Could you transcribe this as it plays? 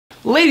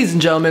Ladies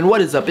and gentlemen, what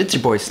is up? It's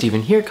your boy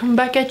Steven here, coming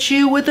back at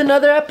you with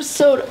another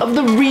episode of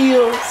The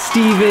Real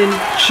Steven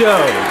Show.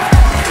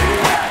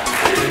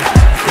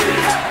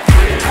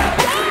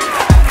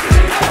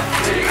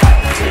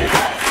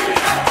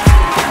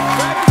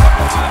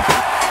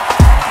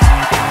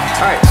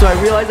 Alright, so I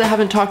realize I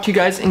haven't talked to you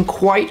guys in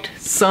quite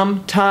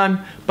some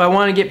time, but I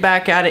want to get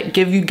back at it,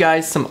 give you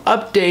guys some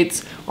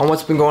updates on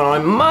what's been going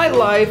on in my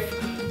life.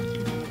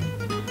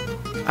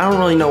 I don't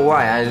really know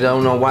why. I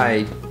don't know why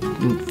I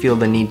feel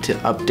the need to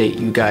update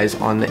you guys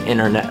on the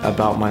internet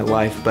about my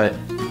life, but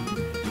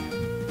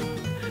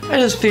I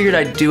just figured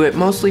I'd do it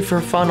mostly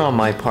for fun on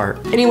my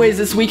part. Anyways,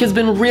 this week has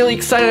been really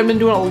exciting. I've been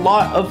doing a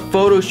lot of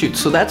photo shoots,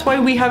 so that's why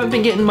we haven't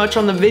been getting much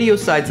on the video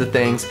sides of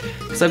things,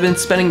 because I've been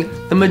spending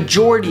the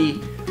majority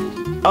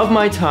of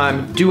my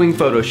time doing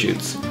photo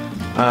shoots.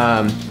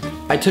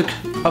 I took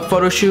a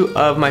photo shoot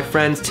of my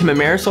friends Tim and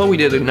Marisol. We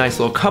did a nice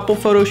little couple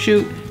photo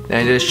shoot.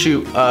 Then I did a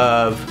shoot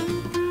of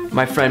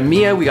my friend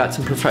Mia. We got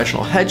some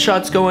professional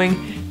headshots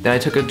going. Then I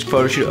took a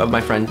photo shoot of my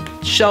friend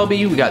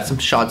Shelby. We got some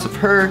shots of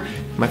her.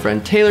 My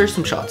friend Taylor,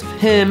 some shots of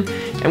him.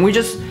 And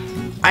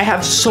I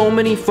have so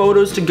many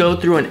photos to go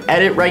through and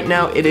edit right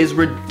now. It is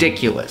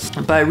ridiculous.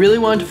 But I really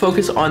wanted to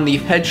focus on the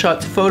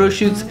headshots photo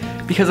shoots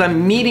because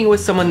I'm meeting with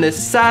someone this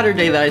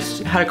Saturday that I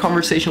had a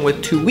conversation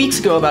with 2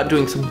 weeks ago about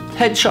doing some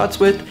headshots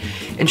with.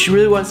 And she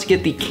really wants to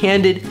get the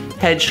candid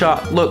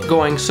headshot look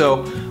going.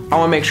 So I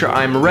want to make sure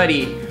I'm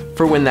ready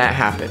for when that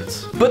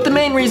happens. But the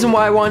main reason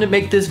why I wanted to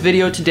make this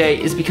video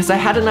today is because I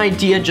had an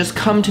idea just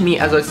come to me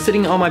as I was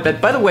sitting on my bed.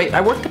 By the way,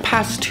 I worked the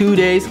past 2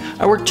 days.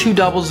 I worked 2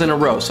 doubles in a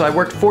row. So I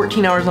worked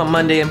 14 hours on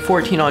Monday and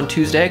 14 on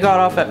Tuesday. I got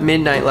off at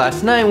midnight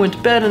last night, went to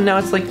bed, and now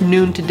it's like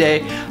noon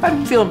today.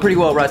 I'm feeling pretty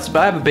well rested,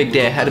 but I have a big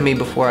day ahead of me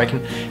before I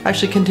can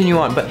actually continue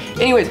on. But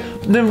anyways,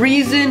 the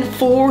reason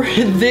for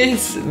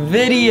this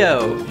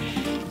video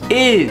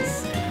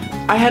is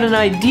I had an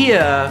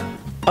idea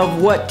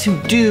of what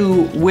to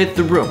do with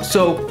the room.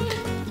 So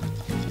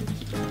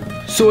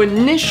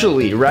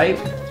initially, right,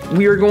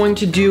 we were going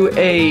to do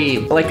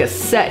a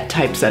set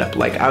type setup.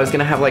 Like I was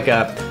gonna have like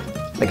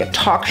a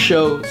talk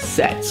show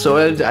set.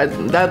 So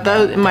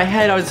that in my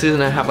head I was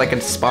gonna have like a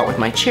spot with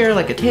my chair,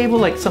 like a table,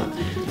 like some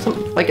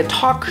like a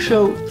talk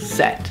show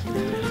set.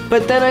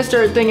 But then I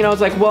started thinking, I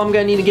was like, well, I'm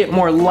gonna need to get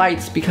more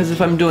lights because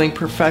if I'm doing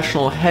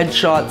professional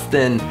headshots,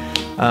 then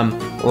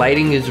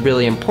lighting is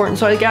really important,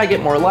 so I gotta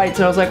get more lights.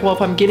 And I was like, well,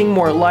 if I'm getting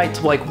more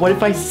lights, like what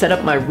if I set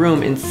up my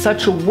room in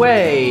such a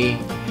way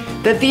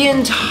that the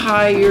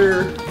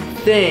entire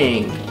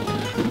thing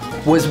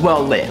was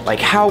well lit? Like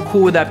how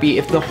cool would that be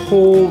if the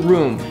whole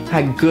room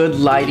had good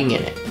lighting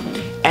in it?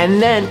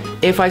 And then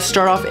if I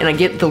start off and I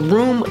get the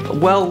room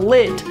well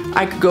lit,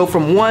 I could go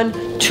from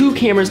 1, 2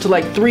 cameras to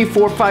like 3,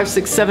 4, 5,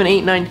 6, 7,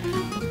 8, 9.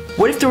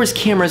 What if there was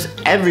cameras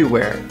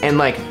everywhere and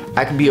like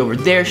I could be over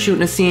there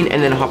shooting a scene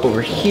and then hop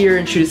over here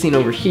and shoot a scene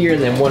over here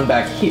and then one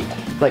back here?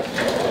 Like,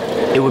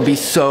 it would be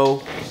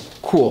so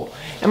cool.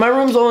 And my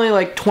room's only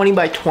like 20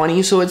 by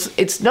 20, so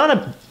it's not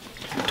a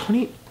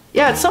 20,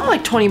 yeah, it's something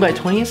like 20 by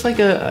 20. It's like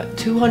a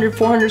 200,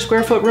 400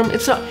 square foot room.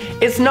 It's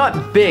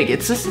not big.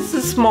 It's a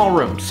small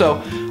room. So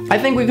I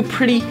think we could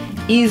pretty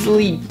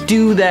easily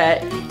do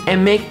that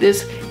and make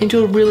this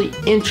into a really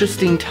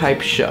interesting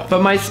type show.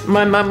 But my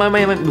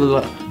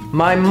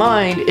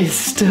mind is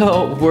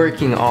still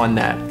working on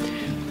that.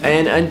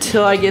 And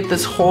until I get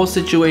this whole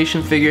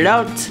situation figured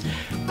out,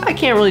 I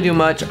can't really do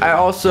much. I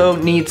also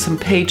need some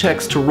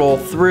paychecks to roll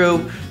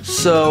through.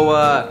 So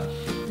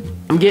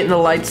I'm getting the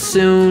lights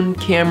soon.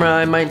 Camera,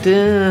 I might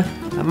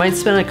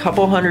spend a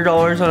couple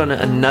 $100s on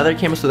another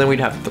camera, so then we'd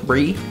have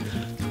 3.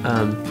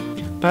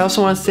 But I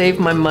also want to save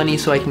my money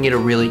so I can get a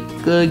really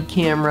good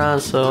camera.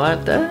 So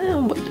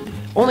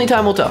only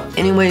time will tell.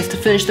 Anyways, to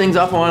finish things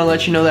off, I want to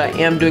let you know that I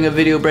am doing a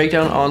video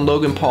breakdown on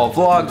Logan Paul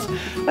Vlogs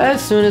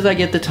as soon as I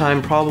get the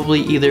time,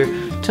 probably either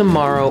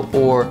tomorrow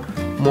or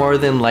more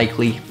than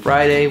likely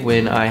Friday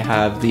when I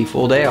have the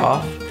full day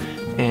off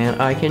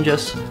and I can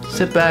just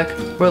sit back,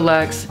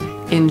 relax,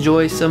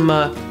 enjoy some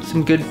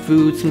good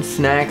food, some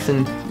snacks,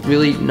 and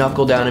really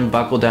knuckle down and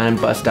buckle down and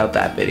bust out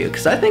that video,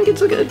 because I think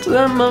it's a good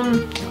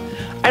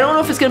I don't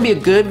know if it's gonna be a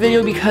good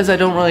video because I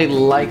don't really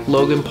like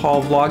Logan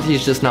Paul Vlogs.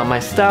 He's just not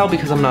my style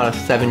because I'm not a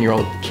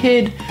 7-year-old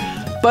kid.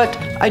 But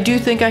I do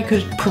think I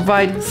could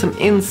provide some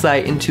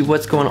insight into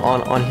what's going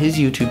on his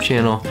YouTube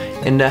channel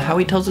and how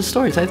he tells his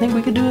stories. I think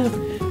we could do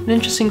an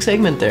interesting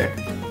segment there.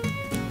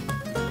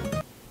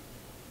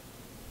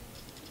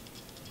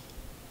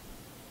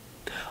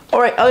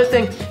 Alright, other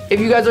thing,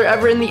 if you guys are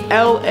ever in the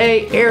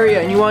LA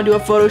area and you want to do a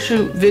photo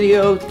shoot,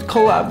 video,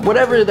 collab,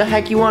 whatever the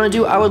heck you want to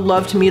do, I would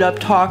love to meet up,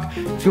 talk.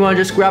 If you want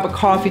to just grab a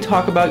coffee,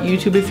 talk about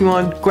YouTube. If you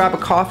want to grab a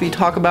coffee,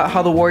 talk about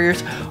how the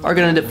Warriors are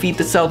going to defeat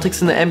the Celtics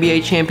in the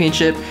NBA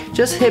championship,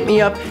 just hit me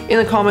up in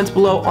the comments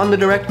below on the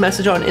direct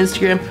message on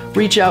Instagram.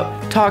 Reach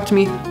out, talk to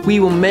me. We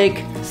will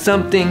make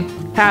something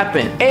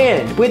happen.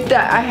 And with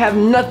that, I have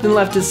nothing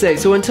left to say.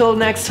 So until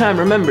next time,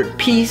 remember,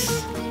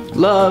 peace,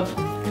 love,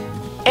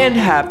 and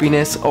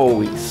happiness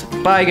always.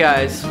 Bye,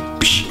 guys.